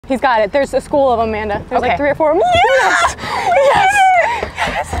He's got it. There's a school of Amanda. There's like 3 or 4 of them. Yes!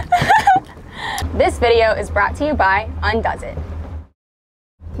 Yes! This video is brought to you by Undoes It.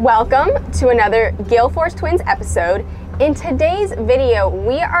 Welcome to another Gale Force Twins episode. In today's video,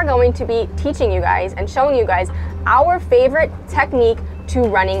 we are going to be teaching you guys and showing you guys our favorite technique to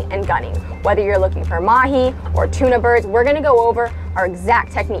running and gunning. Whether you're looking for mahi or tuna birds, we're gonna go over our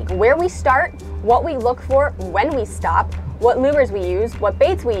exact technique, where we start, what we look for when we stop, what lures we use, what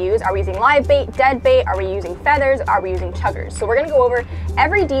baits we use. Are we using live bait, dead bait? Are we using feathers? Are we using chuggers? So we're gonna go over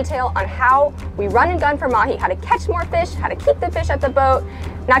every detail on how we run and gun for mahi, how to catch more fish, how to keep the fish at the boat,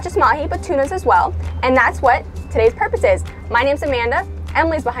 not just mahi, but tunas as well. And that's what today's purpose is. My name's Amanda,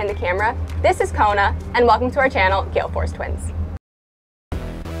 Emily's behind the camera, this is Kona, and welcome to our channel, Gale Force Twins.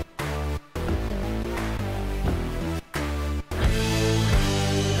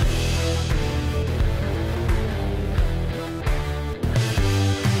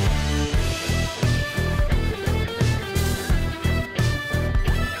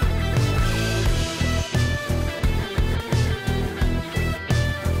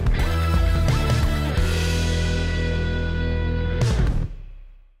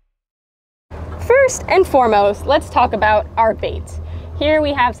 First and foremost, let's talk about our baits. Here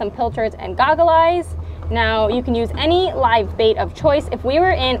we have some pilchards and goggle eyes. Now you can use any live bait of choice. If we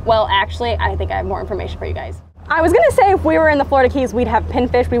were in, well actually, I think I have more information for you guys. I was gonna say if we were in the Florida Keys, we'd have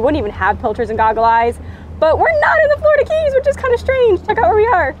pinfish. We wouldn't even have pilchards and goggle eyes, but we're not in the Florida Keys, which is kind of strange. Check out where we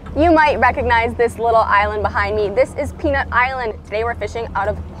are. You might recognize this little island behind me. This is Peanut Island. Today we're fishing out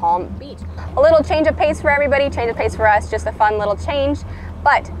of Palm Beach. A little change of pace for everybody, change of pace for us, just a fun little change.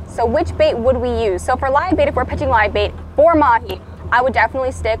 But, so which bait would we use? So for live bait, if we're pitching live bait for mahi, I would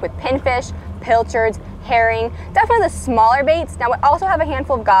definitely stick with pinfish, pilchards, herring, definitely the smaller baits. Now we also have a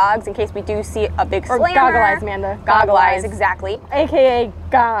handful of gogs in case we do see a big slammer. Or goggle eyes, Amanda. Goggle eyes, exactly. AKA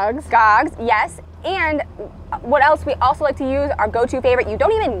gogs. Gogs, yes. And what else we also like to use, our go-to favorite, you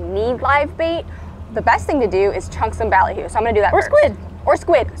don't even need live bait. The best thing to do is chunk some ballyhoo. So I'm gonna do that Or first. squid. Or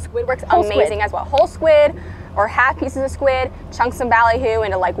squid. Squid works Whole amazing squid. as well. Whole squid or half pieces of squid, chunk some ballyhoo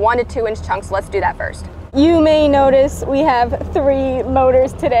into like 1 to 2 inch chunks. So let's do that first. You may notice we have 3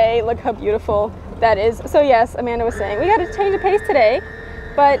 motors today. Look how beautiful that is. So yes, Amanda was saying, we got to change the pace today,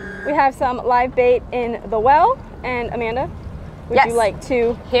 but we have some live bait in the well. And Amanda, would you like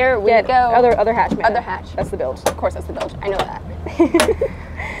to Here we get go. Other hatch, Amanda? Other hatch. That's the bilge. Of course, that's the bilge. I know that.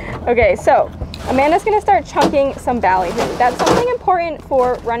 Okay, so Amanda's gonna start chunking some ballyhoo. That's something important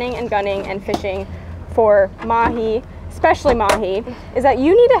for running and gunning and fishing for mahi, especially mahi, is that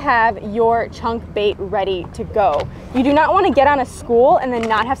you need to have your chunk bait ready to go. You do not want to get on a school and then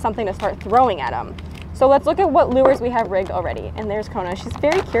not have something to start throwing at them. So let's look at what lures we have rigged already. And there's Kona. She's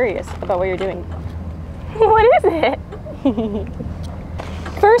very curious about what you're doing. What is it?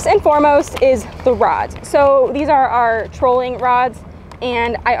 First and foremost is the rods. So these are our trolling rods,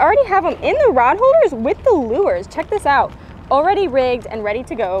 and I already have them in the rod holders with the lures. Check this out. Already rigged and ready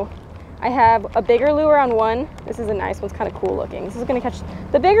to go. I have a bigger lure on one. This is a nice one, it's kind of cool looking. This is gonna catch,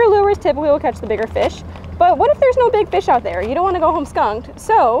 the bigger lures typically will catch the bigger fish, but what if there's no big fish out there? You don't wanna go home skunked.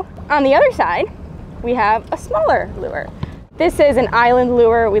 So on the other side, we have a smaller lure. This is an island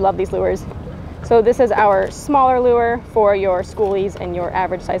lure. We love these lures. So this is our smaller lure for your schoolies and your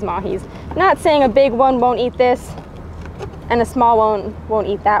average size mahis. Not saying a big one won't eat this and a small one won't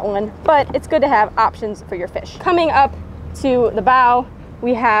eat that one, but it's good to have options for your fish. Coming up to the bow,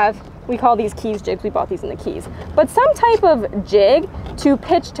 we call these keys jigs. We bought these in the Keys, but some type of jig to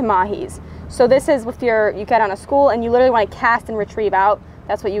pitch to mahis. So this is if you get on a school and you literally want to cast and retrieve out,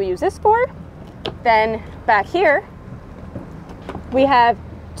 that's what you would use this for. Then back here, we have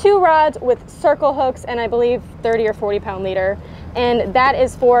 2 rods with circle hooks and I believe 30 or 40 pound leader. And that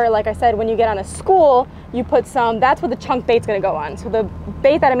is for, like I said, when you get on a school, you put some, that's what the chunk bait's gonna go on. So the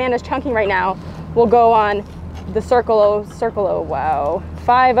bait that Amanda's chunking right now will go on the circle, wow.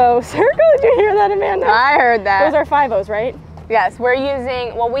 5-0 circle, did you hear that, Amanda? I heard that. Those are 5-0s, right? Yes, we're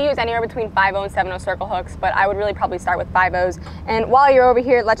using, well, we use anywhere between 5-0 and 7-0 circle hooks, but I would really probably start with 5-0s. And while you're over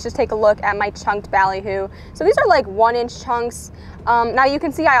here, let's just take a look at my chunked ballyhoo. So these are like 1 inch chunks. Now you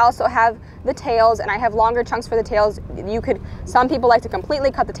can see I also have the tails, and I have longer chunks for the tails. Some people like to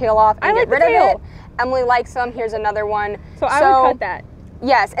completely cut the tail off and get rid of it. Emily likes them. Here's another one. So I would cut that.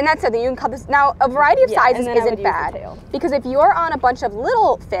 Yes, and that's something you can cut this. Now, a variety of sizes isn't bad, because if you're on a bunch of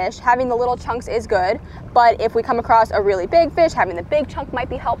little fish, having the little chunks is good, but if we come across a really big fish, having the big chunk might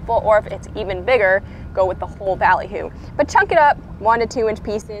be helpful, or if it's even bigger, go with the whole ballyhoo. But chunk it up 1 to 2 inch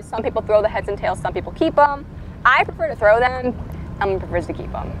pieces. Some people throw the heads and tails, some people keep them. I prefer to throw them, Emily prefers to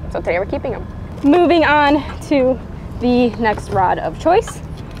keep them. So today we're keeping them. Moving on to the next rod of choice.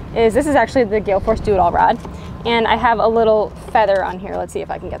 is this is actually the Gale Force Do It All rod. And I have a little feather on here. Let's see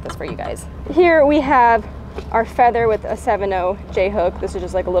if I can get this for you guys. Here we have our feather with a 7/0 J hook. This is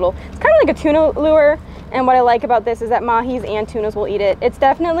just like a little, it's kind of like a tuna lure. And what I like about this is that mahis and tunas will eat it. It's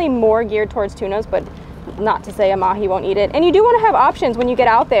definitely more geared towards tunas, but not to say a mahi won't eat it. And you do want to have options when you get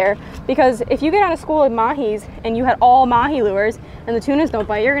out there, because if you get on a school of mahis and you had all mahi lures and the tunas don't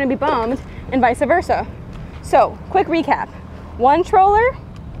bite, you're going to be bummed, and vice versa. So quick recap: 1 troller,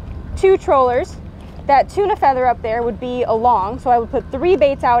 2 trollers. That tuna feather up there would be along, so I would put 3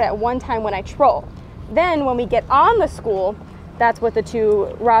 baits out at one time when I troll. Then when we get on the school, that's what the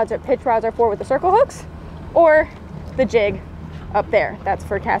 2 rods or pitch rods are for, with the circle hooks, or the jig up there. That's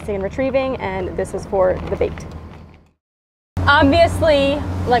for casting and retrieving, and this is for the bait. Obviously,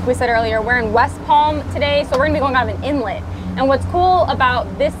 like we said earlier, we're in West Palm today, so we're gonna be going out of an inlet. And what's cool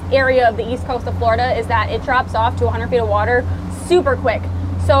about this area of the east coast of Florida is that it drops off to 100 feet of water super quick.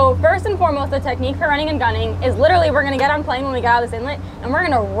 So first and foremost, the technique for running and gunning is literally we're gonna get on plane when we get out of this inlet, and we're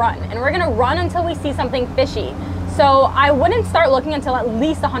gonna run. And we're gonna run until we see something fishy. So I wouldn't start looking until at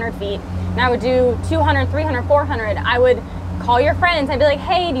least 100 feet. And I would do 200, 300, 400. I would call your friends. I'd be like,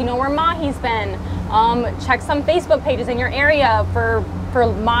 hey, do you know where mahi's been? Check some Facebook pages in your area for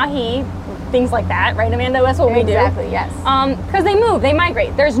mahi, things like that, right, Amanda? That's what we do. Exactly, yes. Because they move, they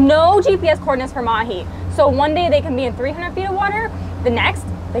migrate. There's no GPS coordinates for mahi. So one day they can be in 300 feet of water, the next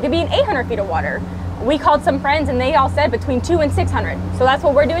they could be in 800 feet of water. We called some friends and they all said between 200 and 600. So that's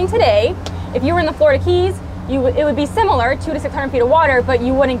what we're doing today. If you were in the Florida Keys, it would be similar, 200 to 600 feet of water, but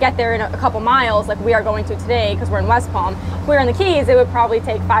you wouldn't get there in a couple miles like we are going to today because we're in West Palm. If we were in the Keys, it would probably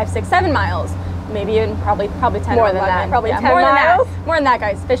take 5, 6, 7 miles. Maybe even probably 10 more or than 11. that. Probably 10 more miles. Than that. More than that,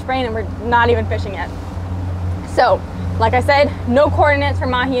 guys. Fish brain, and we're not even fishing yet. So, like I said, no coordinates for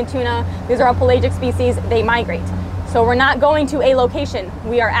mahi and tuna. These are all pelagic species. They migrate. So we're not going to a location.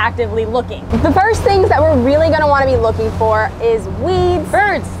 We are actively looking. The first things that we're really going to want to be looking for is weeds,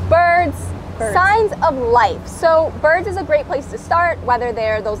 birds, signs of life. So birds is a great place to start, whether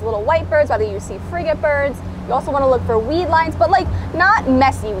they're those little white birds, whether you see frigate birds. You also want to look for weed lines, but like not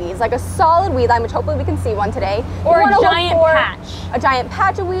messy weeds, like a solid weed line, which hopefully we can see one today. Or a giant patch. A giant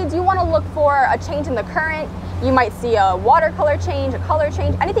patch of weeds. You want to look for a change in the current. You might see a watercolor change, a color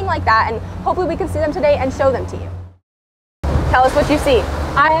change, anything like that, and hopefully we can see them today and show them to you. Tell us what you see.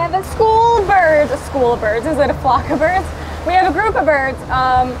 I have a school of birds. A school of birds? Is it a flock of birds? We have a group of birds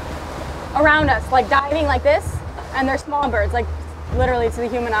around us, like diving like this, and they're small birds, like literally to the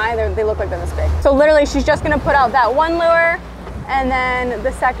human eye, they look like they're this big. So literally she's just gonna put out that one lure and then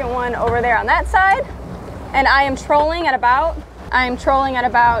the second one over there on that side. And I am trolling at about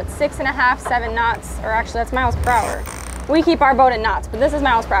 6.5, 7 knots, or actually that's miles per hour. We keep our boat in knots, but this is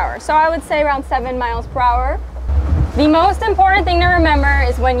miles per hour. So I would say around 7 miles per hour. The most important thing to remember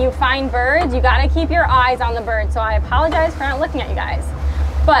is when you find birds, you gotta keep your eyes on the bird. So I apologize for not looking at you guys.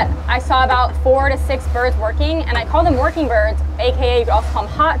 But I saw about 4 to 6 birds working, and I call them working birds, AKA you could also call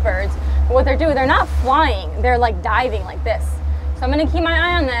them hot birds. But what they're doing, they're not flying, they're like diving like this. So I'm gonna keep my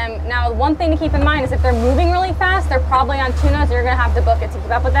eye on them. Now, one thing to keep in mind is if they're moving really fast, they're probably on tunas, so you're gonna have to book it to keep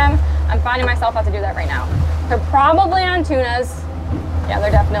up with them. I'm finding myself how to do that right now. They're probably on tunas. Yeah,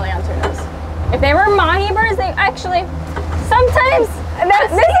 they're definitely on tunas. If they were mahi birds, they actually, sometimes,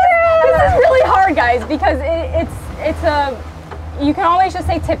 this is really hard, guys, because it's a, you can always just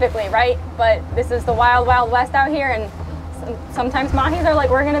say typically, right? But this is the wild, wild west out here, and sometimes mahis are like,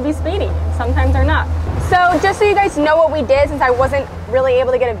 we're gonna be speedy, sometimes they're not. So just so you guys know what we did, since I wasn't really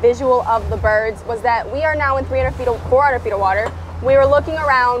able to get a visual of the birds, was that we are now in 400 feet of water. We were looking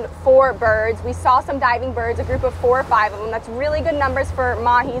around for birds. We saw some diving birds, a group of 4 or 5 of them. That's really good numbers for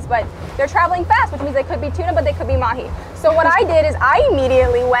mahis, but they're traveling fast, which means they could be tuna, but they could be mahi. So what I did is I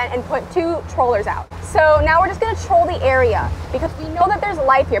immediately went and put 2 trollers out. So now we're just gonna troll the area because we know that there's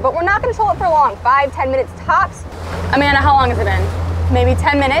life here, but we're not gonna troll it for long, 5, 10 minutes tops. Amanda, how long has it been? Maybe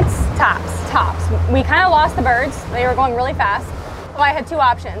 10 minutes? Tops. We kind of lost the birds. They were going really fast. So I had 2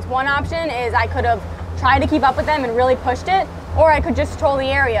 options. One option is I could have tried to keep up with them and really pushed it, or I could just troll the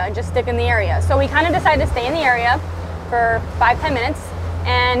area and just stick in the area. So we kind of decided to stay in the area for 5-10 minutes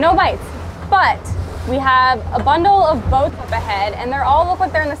and no bites. But we have a bundle of boats up ahead and they're all look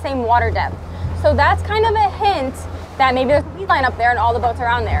like they're in the same water depth. So that's kind of a hint that maybe there's a weed line up there and all the boats are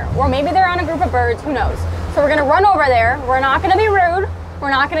on there. Or maybe they're on a group of birds, who knows. So we're gonna run over there. We're not gonna be rude. We're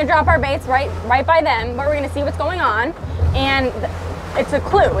not gonna drop our baits right by them, but we're gonna see what's going on. And it's a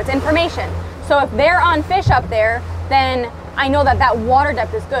clue, it's information. So if they're on fish up there, then I know that that water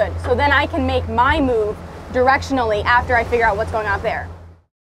depth is good. So then I can make my move directionally after I figure out what's going on up there.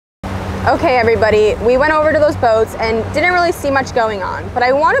 Okay, everybody, we went over to those boats and didn't really see much going on, but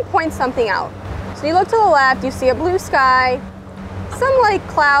I want to point something out. So you look to the left, you see a blue sky, some like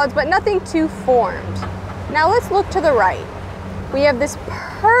clouds, but nothing too formed. Now let's look to the right. We have this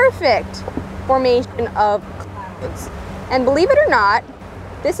perfect formation of clouds. And believe it or not,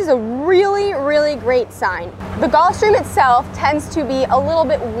 this is a really, really great sign. The Gulf Stream itself tends to be a little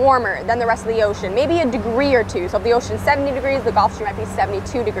bit warmer than the rest of the ocean, maybe a degree or two. So if the ocean's 70 degrees, the Gulf Stream might be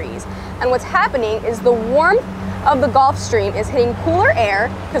 72 degrees. And what's happening is the warmth of the Gulf Stream is hitting cooler air,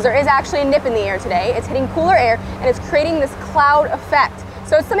 because there is actually a nip in the air today. It's hitting cooler air and it's creating this cloud effect.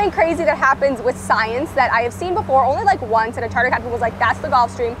 So it's something crazy that happens with science that I have seen before, only like once, and a charter captain was like, that's the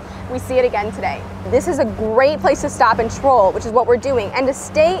Gulf Stream. We see it again today. This is a great place to stop and troll, which is what we're doing, and to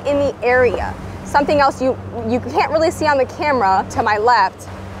stay in the area. Something else you can't really see on the camera to my left,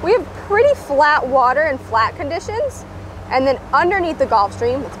 we have pretty flat water and flat conditions, and then underneath the Gulf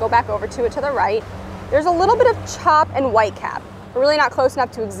Stream, let's go back over to it to the right, there's a little bit of chop and whitecap. We're really not close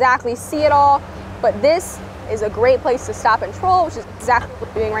enough to exactly see it all, but this is a great place to stop and troll, which is exactly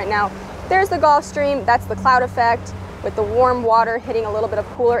what we're doing right now. There's the Gulf Stream, that's the cloud effect, with the warm water hitting a little bit of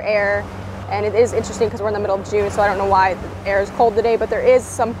cooler air. And it is interesting because we're in the middle of June, so I don't know why the air is cold today, but there is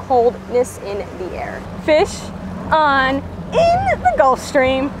some coldness in the air. Fish on in the Gulf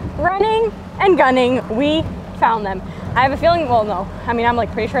Stream, running and gunning. We found them. I have a feeling, well, no, I mean, I'm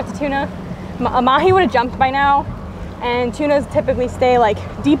like pretty sure it's a tuna. A mahi would have jumped by now, and tunas typically stay like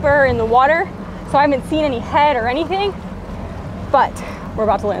deeper in the water, so I haven't seen any head or anything, but we're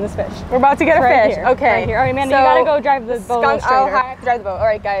about to land this fish. We're about to get a fish. Here, okay. Right here. All right, Amanda, you gotta go drive the boat. Oh, I have to drive the boat. All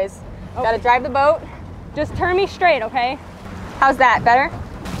right, guys. Gotta drive the boat. Just turn me straight, okay? How's that? Better?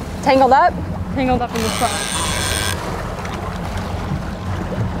 Tangled up? Tangled up in the front.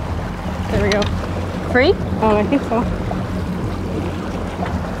 There we go. Free? Oh, I think so.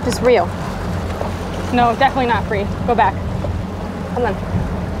 Just reel. No, definitely not free. Go back. Come on.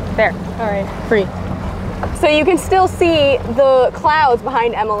 There. All right. Free. So you can still see the clouds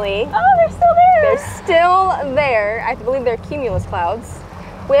behind Emily. Oh, they're still there. They're still there. I believe they're cumulus clouds.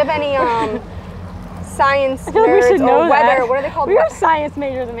 We have any science nerds or weather? What are they called? We are science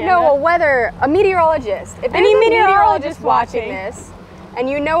majors, Amanda. No, a meteorologist. If any there's a meteorologist watching this, and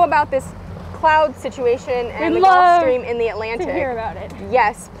you know about this cloud situation and the Gulf Stream in the Atlantic, to hear about it.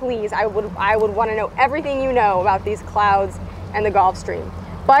 Yes, please. I would want to know everything you know about these clouds and the Gulf Stream.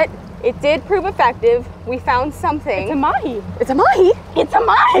 But it did prove effective. We found something. It's a mahi. It's a mahi. It's a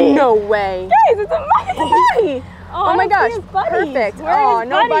mahi. No way. Guys, it's a mahi. It's a mahi. Oh my gosh, perfect. Where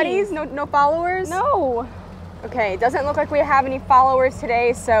no buddies, no followers? No. Okay, it doesn't look like we have any followers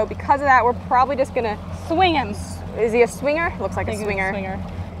today, so because of that, we're probably just gonna swing him. Is he a swinger? Looks like a swinger.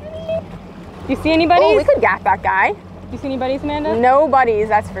 Do you see anybody? Oh, we could gap that guy. Do you see any buddies, Amanda? No buddies,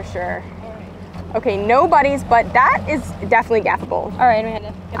 that's for sure. Okay, no buddies, but that is definitely gaffable. All right,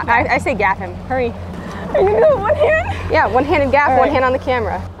 Amanda. I say gaff him. Hurry. Are you gonna do it one hand? Yeah, one-handed gaff, one hand on the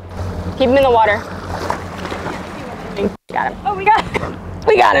camera. Keep him in the water. Got him. Oh, we got him.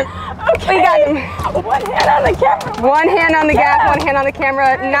 We got him. Okay. We got him. One hand on the camera. One hand on the gaff, one hand on the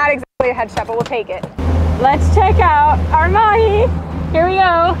camera. Not exactly a headshot, but we'll take it. Let's check out our mahi. Here we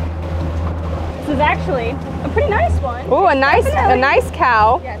go. This is actually a pretty nice one. Ooh, a nice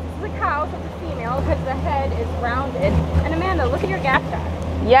cow. Yes, this is a cow, so it's a female because the head is rounded. And Amanda, look at your gaff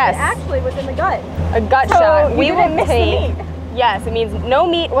shot. Yes. It actually was in the gut. A gut so shot. We will miss the meat. Yes, it means no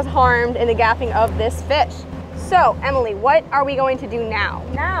meat was harmed in the gaffing of this fish. So, Emily, what are we going to do now?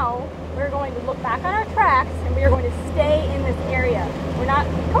 Now, we're going to look back on our tracks and we are going to stay in this area. We're not,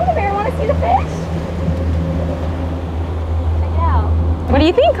 come over here, want to see the fish? Check it out. What do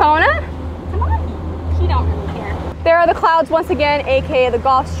you think, Kona? Come on. He don't really care. There are the clouds once again, aka the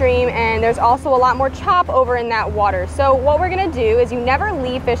Gulf Stream, and there's also a lot more chop over in that water. So what we're gonna do is you never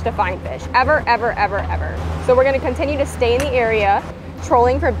leave fish to find fish, ever, ever, ever, ever. So we're gonna continue to stay in the area,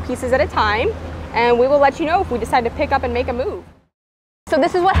 trolling for pieces at a time, and we will let you know if we decide to pick up and make a move. So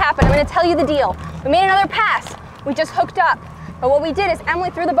this is what happened. I'm gonna tell you the deal. We made another pass. We just hooked up. But what we did is Emily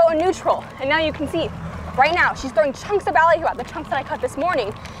threw the boat in neutral, and now you can see, right now, she's throwing chunks of ballyhoo out, the chunks that I cut this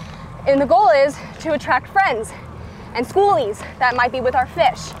morning. And the goal is to attract friends and schoolies that might be with our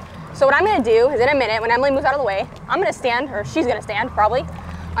fish. So what I'm gonna do is in a minute, when Emily moves out of the way, I'm gonna stand, or she's gonna stand probably,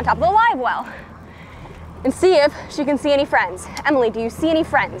 on top of the live well and see if she can see any friends. Emily, do you see any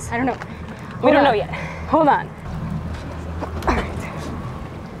friends? I don't know. We don't know yet. Hold on. All right.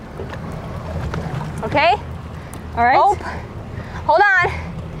 Okay? All right. Oh, hold on.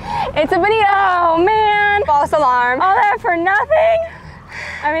 It's a bonito. Oh man. False alarm. All that for nothing?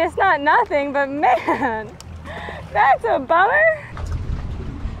 I mean, it's not nothing, but man, that's a bummer.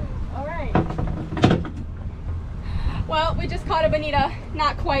 All right. Well, we just caught a bonita,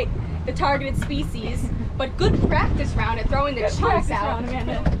 not quite the targeted species, but good practice round at throwing the chunks out. Round,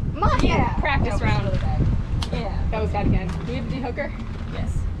 Amanda. Yeah, practice round. Really bad. Yeah, that was bad again. Do we have a dehooker?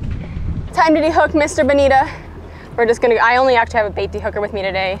 Yes. Time to dehook Mr. Bonita. We're just gonna, I only actually have a bait dehooker with me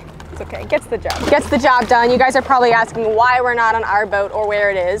today. It's okay, gets the job. Gets the job done. You guys are probably asking why we're not on our boat or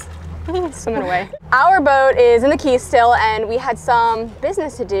where it is. Swimming away. Our boat is in the Keys still, and we had some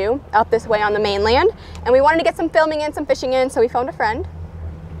business to do up this way on the mainland, and we wanted to get some filming in, some fishing in, so we phoned a friend.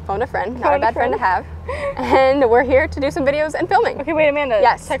 Not a bad friend to have. And we're here to do some videos and filming. Okay, wait, Amanda.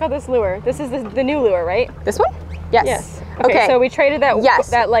 Yes. Check out this lure. This is the new lure, right? This one? Yes. Yes. Okay, so we traded that,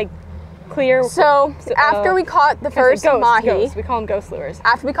 that like clear. So after we caught the first mahi. We call them ghost lures.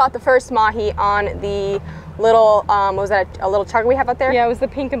 After we caught the first mahi on the little, what was that, a little chugger we have out there? Yeah, it was the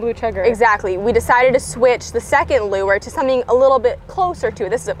pink and blue chugger. Exactly. We decided to switch the second lure to something a little bit closer to it.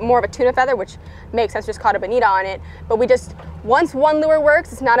 This is more of a tuna feather, which makes sense, just caught a bonita on it. But we just, once one lure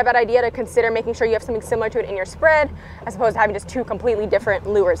works, it's not a bad idea to consider making sure you have something similar to it in your spread, as opposed to having just two completely different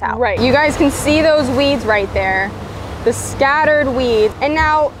lures out. Right. You guys can see those weeds right there, the scattered weeds. And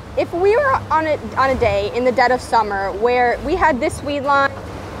now, if we were on a day in the dead of summer where we had this weed line,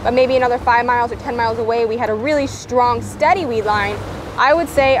 but maybe another 5 miles or 10 miles away, we had a really strong, steady weed line, I would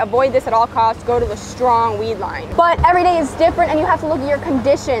say avoid this at all costs, go to the strong weed line. But every day is different and you have to look at your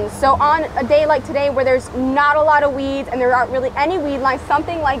conditions. So on a day like today where there's not a lot of weeds and there aren't really any weed lines,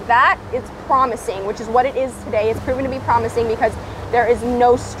 something like that is promising, which is what it is today. It's proven to be promising because there is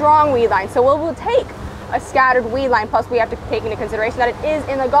no strong weed line. So we'll take a scattered weed line, plus we have to take into consideration that it is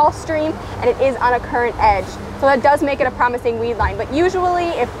in the Gulf Stream and it is on a current edge. So that does make it a promising weed line. But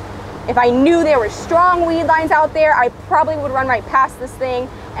usually if I knew there were strong weed lines out there, I probably would run right past this thing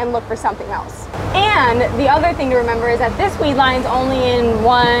and look for something else. And the other thing to remember is that this weed line is only in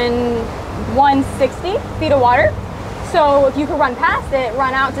 160 feet of water. So if you could run past it,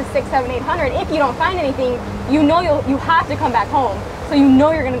 run out to 600, 700, 800, if you don't find anything, you know you have to come back home. So you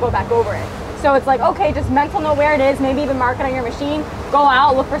know you're gonna go back over it. So it's like, okay, just mental know where it is, maybe even mark it on your machine, go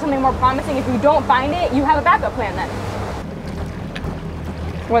out, look for something more promising. If you don't find it, you have a backup plan then.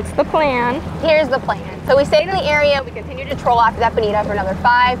 What's the plan? Here's the plan. So we stayed in the area, we continued to troll after that bonita for another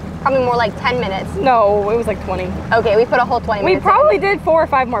 5, probably more like 10 minutes. No, it was like 20. Okay, we put a whole 20 minutes We probably did 4 or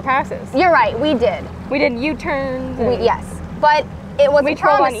 5 more passes. You're right, we did. We did U-turns. Yes, but it was we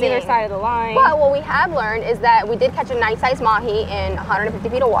trolled on either side of the line. But what we have learned is that we did catch a nice sized mahi in 150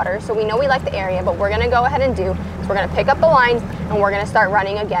 feet of water, so we know we like the area. But we're gonna go ahead and we're gonna pick up the lines and we're gonna start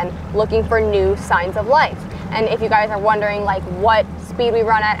running again, looking for new signs of life. And if you guys are wondering like what speed we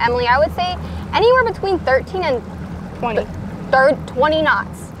run at, Emily, I would say anywhere between 13 and 20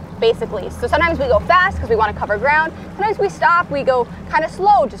 knots. Basically. So sometimes we go fast because we want to cover ground. Sometimes we stop, we go kind of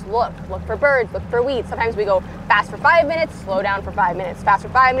slow, just look for birds, look for weeds. Sometimes we go fast for 5 minutes, slow down for 5 minutes, fast for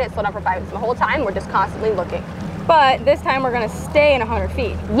 5 minutes, slow down for 5 minutes. And the whole time we're just constantly looking. But this time we're going to stay in 100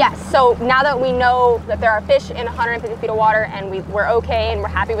 feet. Yes, so now that we know that there are fish in 150 feet of water and we're okay and we're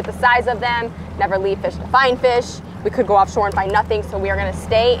happy with the size of them, never leave fish to find fish. We could go offshore and find nothing, so we are going to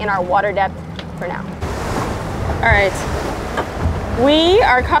stay in our water depth for now. All right. We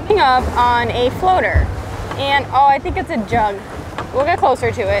are coming up on a floater, and I think it's a jug. We'll get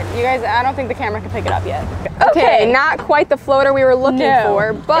closer to it. You guys, I don't think the camera can pick it up yet. Okay, not quite the floater we were looking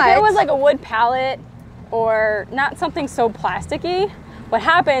for, but if it was like a wood pallet or not something so plasticky, what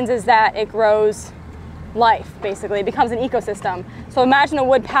happens is that it grows life, basically. It becomes an ecosystem. So imagine a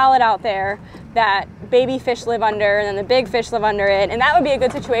wood pallet out there that baby fish live under and then the big fish live under it, and that would be a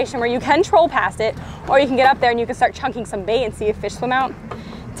good situation where you can troll past it, or you can get up there and you can start chunking some bait and see if fish swim out.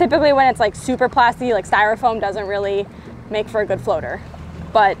 Typically when it's like super plasticky, like styrofoam, doesn't really make for a good floater,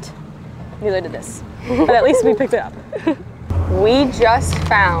 but neither did this. But at least we picked it up. We just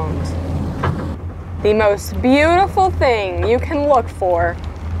found the most beautiful thing you can look for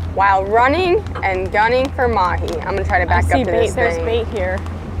while running and gunning for mahi. I'm gonna try to back up to this thing. There's bait here.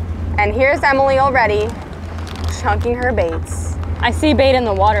 And here's Emily already chunking her baits. I see bait in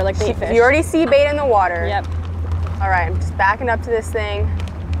the water, like bait fish. You already see bait in the water. Yep. All right, I'm just backing up to this thing.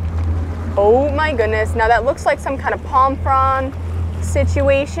 Oh my goodness. Now that looks like some kind of palm frond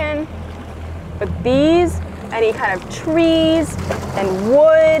situation, but these, any kind of trees and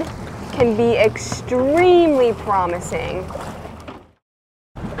wood can be extremely promising.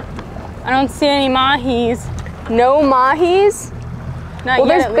 I don't see any mahis. No mahis? Not well,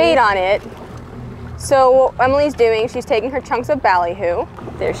 yet, there's bait on it. So what Emily's doing, she's taking her chunks of ballyhoo.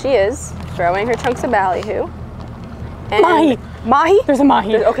 There she is, throwing her chunks of ballyhoo. And mahi. Mahi? There's a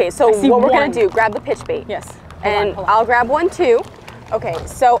mahi. Okay, so what we're gonna do, grab the pitch bait. Yes. And I'll grab one too. Okay,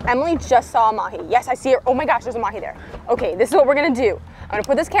 so Emily just saw a mahi. Yes, I see her. Oh my gosh, there's a mahi there. Okay, this is what we're gonna do. I'm gonna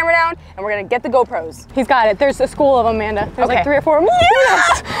put this camera down and we're gonna get the GoPros. He's got it. There's a school of them, Amanda. There's like 3 or 4 of them.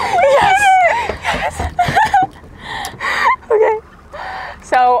 Yes! Yes! Okay.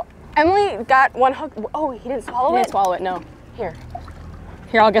 So Emily got one hook. Oh, he didn't swallow it? He didn't swallow it, no. Here.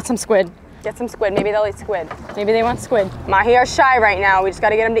 Here, I'll get some squid. Get some squid. Maybe they'll eat squid. Maybe they want squid. Mahi are shy right now. We just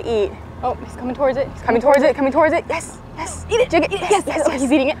gotta get him to eat. Oh, he's coming towards it. He's Coming towards it, coming towards it. Yes, yes. Eat it, Jig it. Yes, yes, yes.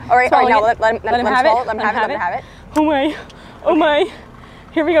 He's eating it. All right, now let him have swallow it. it. Let him have it. Let him have it. Oh my, oh my.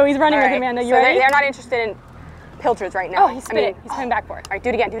 Here we go. He's running with Amanda. You ready? They're not interested in pilchards right now. Oh, he's spit it. He's coming back for it. All right, do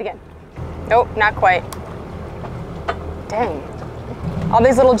it again, do it again. Nope, not quite. Dang. All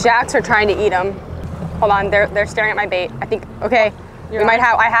these little jacks are trying to eat them. Hold on, they're staring at my bait. I think, okay.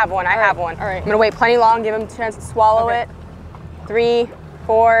 I have one. All right. I'm gonna wait plenty long, give him a chance to swallow it. 3,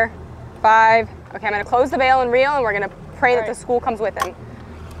 4, 5. Okay, I'm gonna close the bail and reel and we're gonna pray that the school comes with him.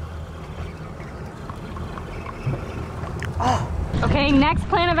 Oh. Okay, next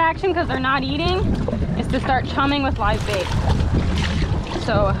plan of action, because they're not eating, is to start chumming with live bait.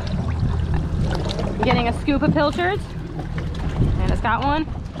 So, I'm getting a scoop of pilchards, and it's got one,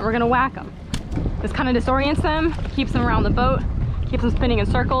 and we're gonna whack them. This kind of disorients them, keeps them around the boat, keeps them spinning in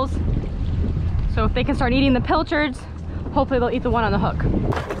circles. So if they can start eating the pilchards, hopefully they'll eat the one on the hook.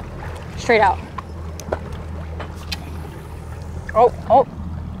 Straight out. Oh, oh.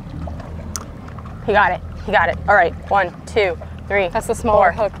 He got it. He got it. All right. 1, 2, 3. That's the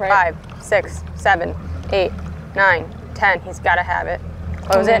smaller hook, right? 5, 6, 7, 8, 9, 10. He's got to have it.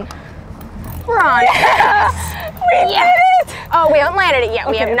 Close it. Run. Yes! We did it! Oh, we haven't landed it yet.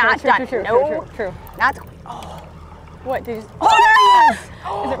 We have not done it. True. Not. Oh. What did you? Oh, there he is!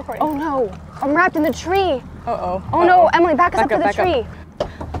 Is it recording? Oh no! I'm wrapped in the tree. Uh-oh. Oh no, Emily, back us up to the tree.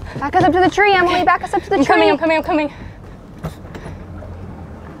 Back us up to the tree, Emily. Back us up to the tree. I'm coming.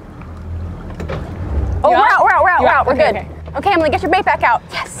 Oh, we're out. We're good. Okay. Okay, Emily, get your bait back out.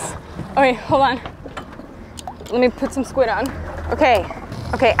 Yes. Okay, hold on. Let me put some squid on. Okay,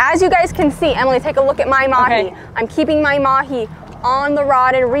 as you guys can see, Emily, take a look at my mahi. Okay. I'm keeping my mahi on the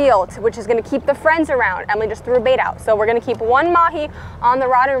rod and reel, which is gonna keep the friends around. Emily just threw a bait out. So we're gonna keep one mahi on the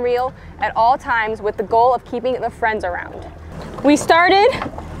rod and reel at all times with the goal of keeping the friends around. We started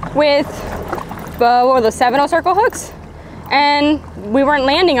with, what were those, 7/0 circle hooks? And we weren't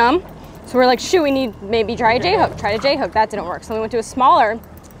landing them. So we're like, shoot, we need maybe try a J hook. That didn't work. So we went to a smaller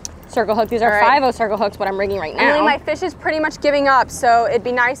circle hook. These are 5/0 circle hooks, what I'm rigging right now. Emily, my fish is pretty much giving up, so it'd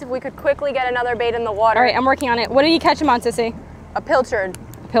be nice if we could quickly get another bait in the water. All right, I'm working on it. What did you catch him on, Sissy? A pilchard.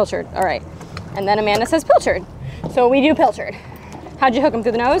 Pilchard, all right. And then Amanda says pilchard. So we do pilchard. How'd you hook him,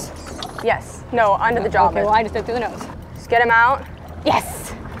 through the nose? Yes, no, under the jaw. Okay, well I just did through the nose. Just get him out.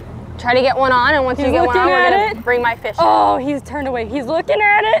 Yes! Try to get one on, and once you get one on, we're gonna bring my fish in. Oh, he's turned away. He's looking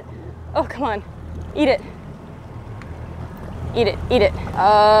at it. Oh, come on. Eat it. Eat it.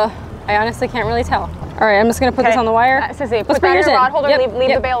 I honestly can't really tell. All right, I'm just gonna put this on the wire. Sissy, put that in your rod holder,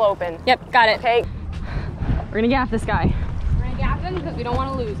 leave the bail open. Yep, got it. Okay. We're gonna gaff this guy. We're gonna gaff him because we don't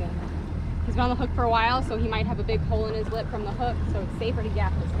want to lose him. He's been on the hook for a while, so he might have a big hole in his lip from the hook, so it's safer to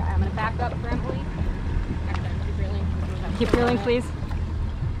gaff this guy. I'm gonna back up for Emily. Keep reeling. Keep reeling, please.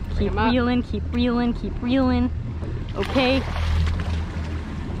 Keep reeling. Okay.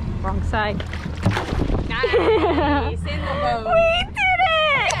 Wrong side. Nice. In the boat. We did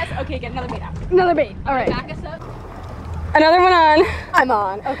it! Yes. Okay, get another bait out. Another bait. All right. Back us up. Another one on. I'm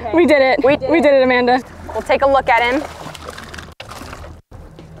on. Okay. We did it. We did it, Amanda. We'll take a look at him.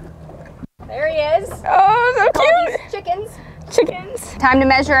 There he is. Oh, so cute. Chickens. Time to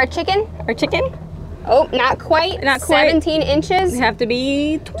measure our chicken. Oh, not quite. 17 inches. We have to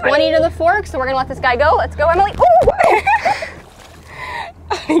be 20 to the fork, so we're gonna let this guy go. Let's go, Emily. Ooh!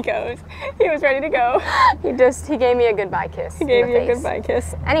 He goes. He was ready to go. He gave me a goodbye kiss.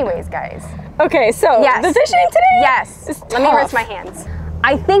 Anyways, guys. Okay, so the fishing today? Yes. Let me rinse my hands.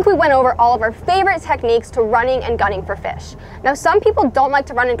 I think we went over all of our favorite techniques to running and gunning for fish. Now, some people don't like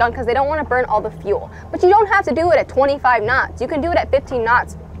to run and gun because they don't want to burn all the fuel, but you don't have to do it at 25 knots. You can do it at 15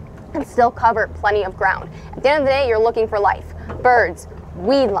 knots and still cover plenty of ground. At the end of the day, you're looking for life. Birds,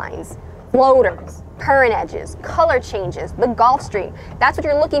 weed lines, floaters, current edges, color changes, the Gulf Stream. That's what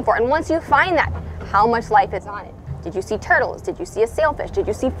you're looking for. And once you find that, how much life is on it? Did you see turtles? Did you see a sailfish? Did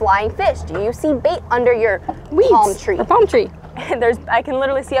you see flying fish? Do you see bait under your palm tree? A palm tree. I can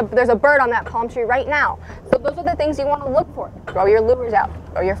literally see there's a bird on that palm tree right now. So those are the things you want to look for. Throw your lures out,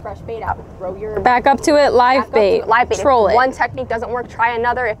 throw your fresh bait out, throw your... Back up to it, live bait, troll it. If one technique doesn't work, try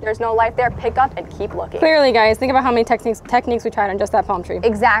another. If there's no life there, pick up and keep looking. Clearly, guys, think about how many techniques we tried on just that palm tree.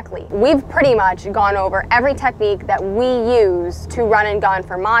 Exactly. We've pretty much gone over every technique that we use to run and gun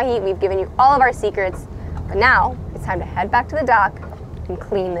for mahi. We've given you all of our secrets. But now, it's time to head back to the dock and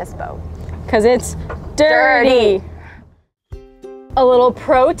clean this boat. Because it's dirty. A little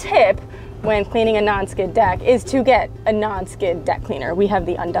pro tip when cleaning a non-skid deck is to get a non-skid deck cleaner. We have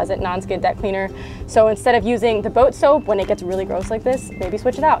the Undoes It non-skid deck cleaner. So instead of using the boat soap when it gets really gross like this, maybe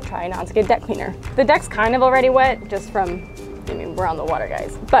switch it out, try a non-skid deck cleaner. The deck's kind of already wet just from, I mean, we're on the water,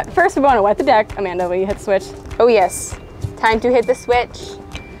 guys. But first we want to wet the deck. Amanda, will you hit the switch? Oh yes, time to hit the switch.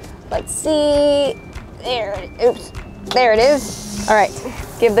 Let's see, oops, there it is. All right,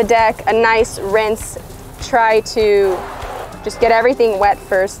 give the deck a nice rinse. Try to just get everything wet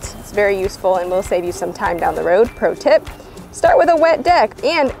first. It's very useful and will save you some time down the road. Pro tip, start with a wet deck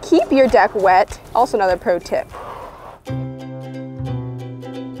and keep your deck wet. Also another pro tip.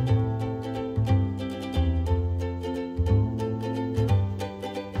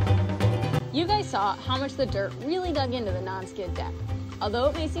 You guys saw how much the dirt really dug into the non-skid deck. Although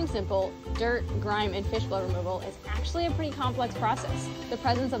it may seem simple, dirt, grime, and fish blood removal is actually a pretty complex process. The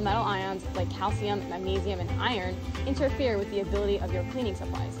presence of metal ions like calcium, magnesium, and iron interfere with the ability of your cleaning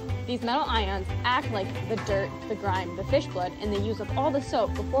supplies. These metal ions act like the dirt, the grime, the fish blood, and they use up all the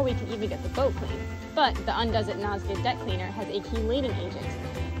soap before we can even get the boat clean. But the Undoes It non-skid deck cleaner has a chelating agent.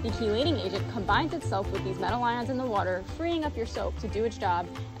 The chelating agent combines itself with these metal ions in the water, freeing up your soap to do its job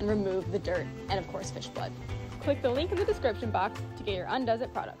and remove the dirt and, of course, fish blood. Click the link in the description box to get your Undoes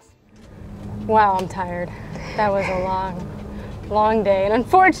It products. Wow, I'm tired. That was a long day. And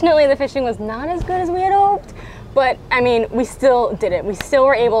unfortunately, the fishing was not as good as we had hoped. But I mean, we still did it. We still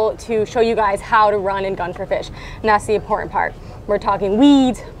were able to show you guys how to run and gun for fish. And that's the important part. We're talking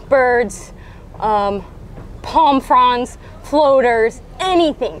weeds, birds, palm fronds, floaters,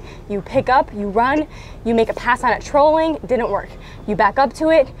 anything. You pick up, you run, you make a pass on it trolling, didn't work. You back up to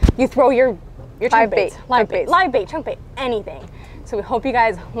it, you throw your chunk bait, live bait, chunk bait, anything. So we hope you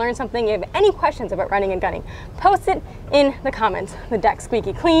guys learned something. If you have any questions about running and gunning, post it in the comments. The deck's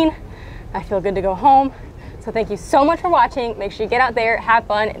squeaky clean. I feel good to go home. So thank you so much for watching. Make sure you get out there, have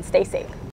fun, and stay safe.